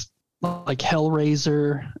of like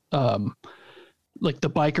Hellraiser. Like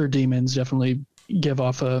the biker demons definitely give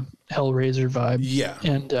off a Hellraiser vibe. Yeah.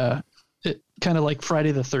 And it kind of like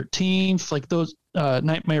Friday the 13th, like those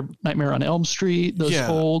Nightmare on Elm Street, those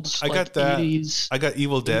folds. I got that. 80s, I got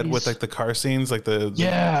Evil Dead with like the car scenes, like the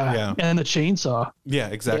and the chainsaw. Yeah,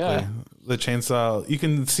 exactly. Yeah. The chainsaw. You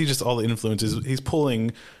can see just all the influences he's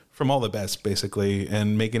pulling from all the best, basically,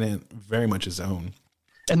 and making it very much his own.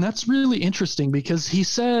 And that's really interesting because he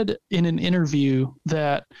said in an interview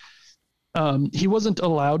that he wasn't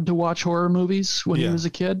allowed to watch horror movies when he was a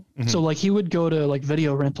kid. Mm-hmm. So like he would go to like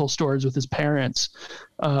video rental stores with his parents.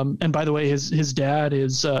 And by the way, his dad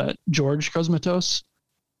is George Cosmatos.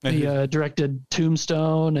 He directed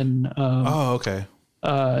Tombstone and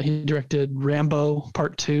he directed Rambo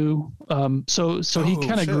Part 2. So he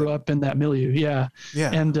kind of grew up in that milieu. Yeah.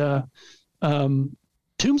 Yeah. And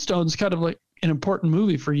Tombstone's kind of like, an important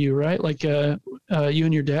movie for you, right? Like you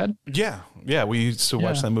and your dad. Yeah, we used to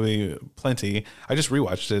watch that movie plenty. I just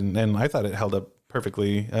rewatched it, and I thought it held up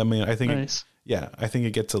perfectly. I mean, I think Nice. I think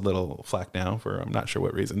it gets a little flack now for I'm not sure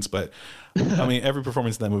what reasons, but I mean, every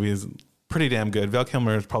performance in that movie is pretty damn good. Val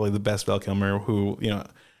Kilmer is probably the best Val Kilmer, who, you know,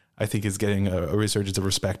 I think is getting a resurgence of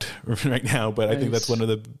respect right now, but I think that's one of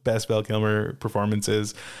the best Val Kilmer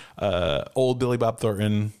performances. Old Billy Bob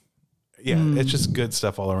Thornton. Yeah, it's just good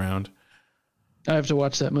stuff all around. I have to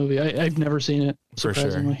watch that movie. I've never seen it,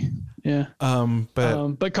 surprisingly. For sure. Yeah.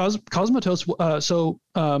 But Cosmatos,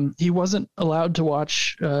 he wasn't allowed to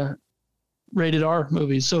watch rated R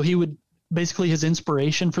movies. So he would basically, his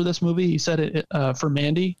inspiration for this movie, he said it for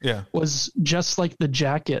Mandy, was just like the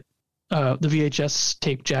jacket, the VHS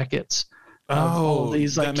tape jackets of all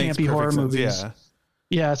these like campy horror movies.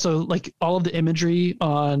 Yeah. So like all of the imagery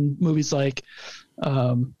on movies like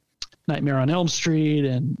Nightmare on Elm Street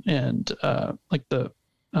and like the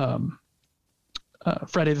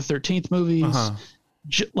Friday the 13th movies,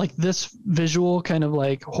 like this visual kind of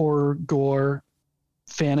like horror gore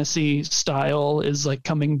fantasy style is like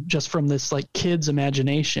coming just from this like kid's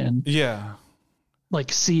imagination. Yeah.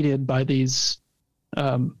 Like seeded by these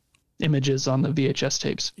images on the VHS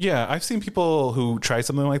tapes. Yeah. I've seen people who try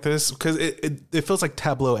something like this because it feels like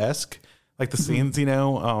Tableau-esque. Like the scenes, you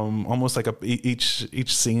know, almost like each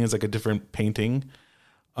scene is like a different painting.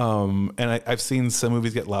 And I've seen some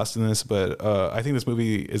movies get lost in this, but I think this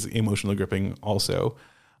movie is emotionally gripping also.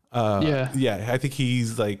 Yeah, I think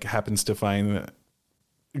he's like happens to find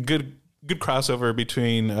good crossover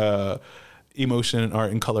between emotion and art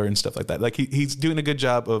and color and stuff like that. Like he's doing a good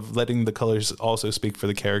job of letting the colors also speak for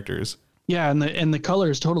the characters. Yeah, and the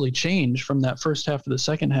colors totally change from that first half to the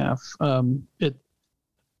second half.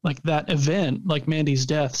 Like that event, like Mandy's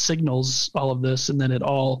death, signals all of this, and then it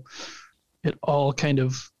all kind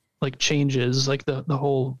of like changes, like the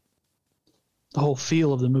whole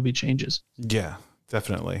feel of the movie changes. Yeah,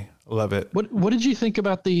 definitely. Love it. What did you think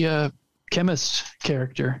about the chemist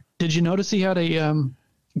character? Did you notice he had a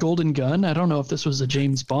golden gun? I don't know if this was a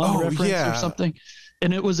James Bond reference or something.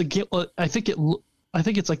 And it was I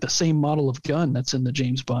think it's like the same model of gun that's in the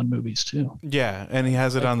James Bond movies too. Yeah, and he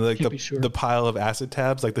has it on the pile of acid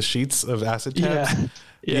tabs, like the sheets of acid tabs.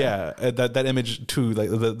 Yeah. That image too, like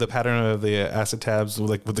the pattern of the acid tabs,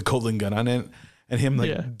 like with the golden gun on it, and him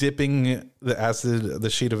like dipping the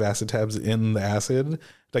sheet of acid tabs in the acid,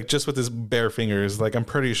 like just with his bare fingers. Like I'm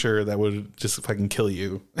pretty sure that would just fucking kill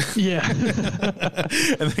you. Yeah,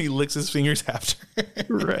 and then he licks his fingers after.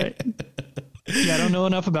 Right. Yeah, I don't know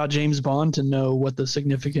enough about James Bond to know what the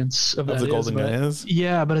significance of that the golden gun is.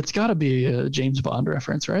 Yeah, but it's got to be a James Bond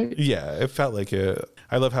reference, right? Yeah, it felt like it.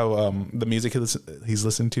 I love how the music he's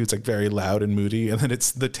listening to, it's like very loud and moody, and then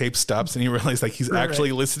the tape stops and you realize like he's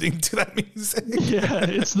actually listening to that music. Yeah,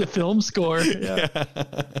 it's the film score. Yeah.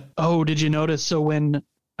 Oh, did you notice? So when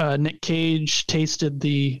Nick Cage tasted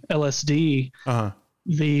the LSD,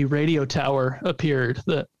 the radio tower appeared,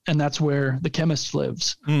 and that's where the chemist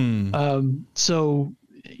lives. So,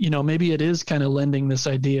 you know, maybe it is kind of lending this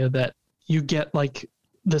idea that you get like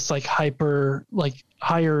this like hyper, like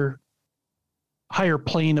higher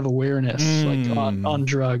plane of awareness, like on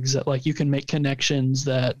drugs, that like you can make connections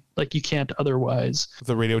that like you can't otherwise.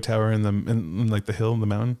 The radio tower in like the hill in the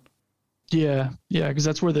mountain. Yeah, because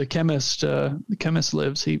that's where the chemist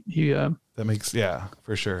lives. He that makes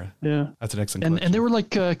for sure. Yeah, that's an excellent. And they were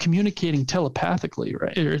like communicating telepathically,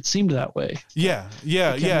 right? Or it seemed that way. Yeah.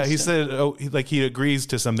 He said, he agrees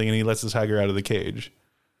to something and he lets the tiger out of the cage.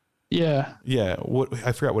 Yeah.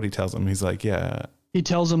 I forgot what he tells him. He's like, He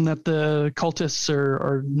tells him that the cultists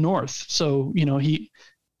are north, so you know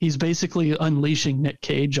he's basically unleashing Nick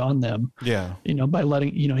Cage on them. Yeah. You know, by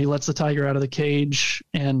letting, you know, he lets the tiger out of the cage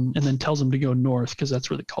and then tells him to go north because that's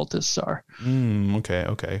where the cultists are.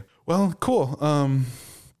 Okay. Well, cool.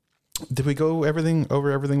 Did we go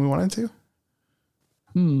over everything we wanted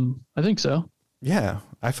to? I think so. Yeah.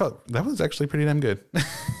 I felt that was actually pretty damn good.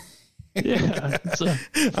 Yeah.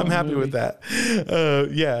 I'm happy with that.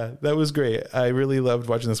 That was great. I really loved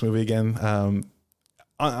watching this movie again. I'm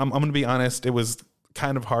going to be honest. It was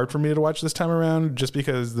kind of hard for me to watch this time around just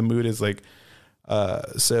because the mood is like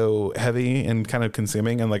so heavy and kind of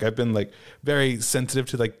consuming, and like I've been like very sensitive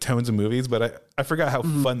to like tones of movies, but I forgot how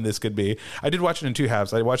fun this could be. I did watch it in two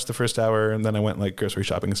halves. I watched the first hour and then I went like grocery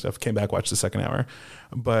shopping and stuff, came back, watched the second hour,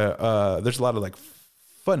 but there's a lot of like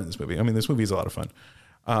fun in this movie. I mean, this movie is a lot of fun,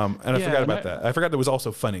 and I forgot about that. I forgot that it was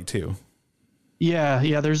also funny too.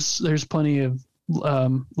 Yeah, there's plenty of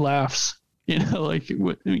laughs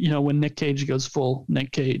When Nick Cage goes full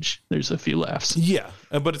Nick Cage, there's a few laughs. Yeah,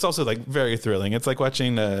 but it's also like very thrilling. It's like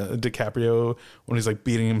watching DiCaprio when he's like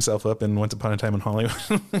beating himself up in Once Upon a Time in Hollywood.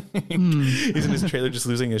 He's in his trailer just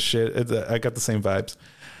losing his shit. I got the same vibes.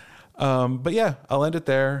 But yeah, I'll end it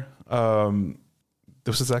there.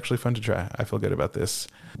 This was actually fun to try. I feel good about this.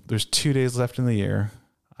 There's 2 days left in the year.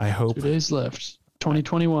 I hope 2 days left.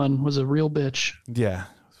 2021 was a real bitch. Yeah,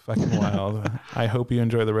 fucking wild. I hope you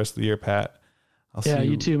enjoy the rest of the year, Pat. I'll see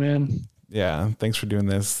you too, man. Yeah, thanks for doing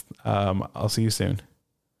this. I'll see you soon.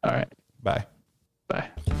 All right. Bye. Bye.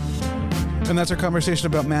 And that's our conversation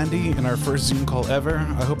about Mandy in our first Zoom call ever.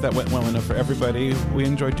 I hope that went well enough for everybody. We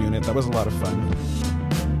enjoyed doing it. That was a lot of fun.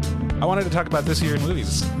 I wanted to talk about this year in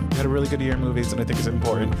movies. We had a really good year in movies, and I think it's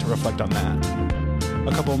important to reflect on that.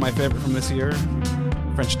 A couple of my favorite from this year: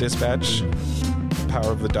 French Dispatch,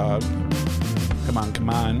 Power of the Dog, Come On, Come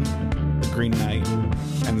On, The Green Knight,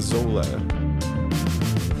 and Zola.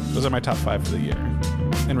 Those are my top 5 for the year,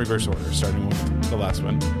 in reverse order, starting with the last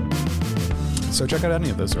one. So check out any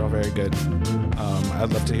of those. They're all very good.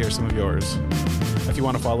 I'd love to hear some of yours. If you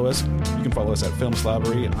want to follow us, you can follow us at Film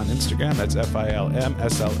Slobbery on Instagram. That's FILMSLOBBERY.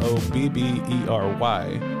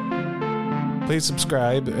 Please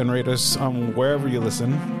subscribe and rate us on wherever you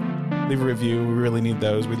listen. Leave a review. We really need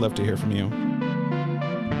those. We'd love to hear from you.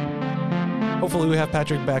 Hopefully we have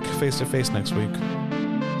Patrick back face-to-face next week.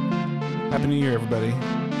 Happy New Year, everybody.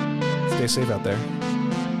 Stay safe out there.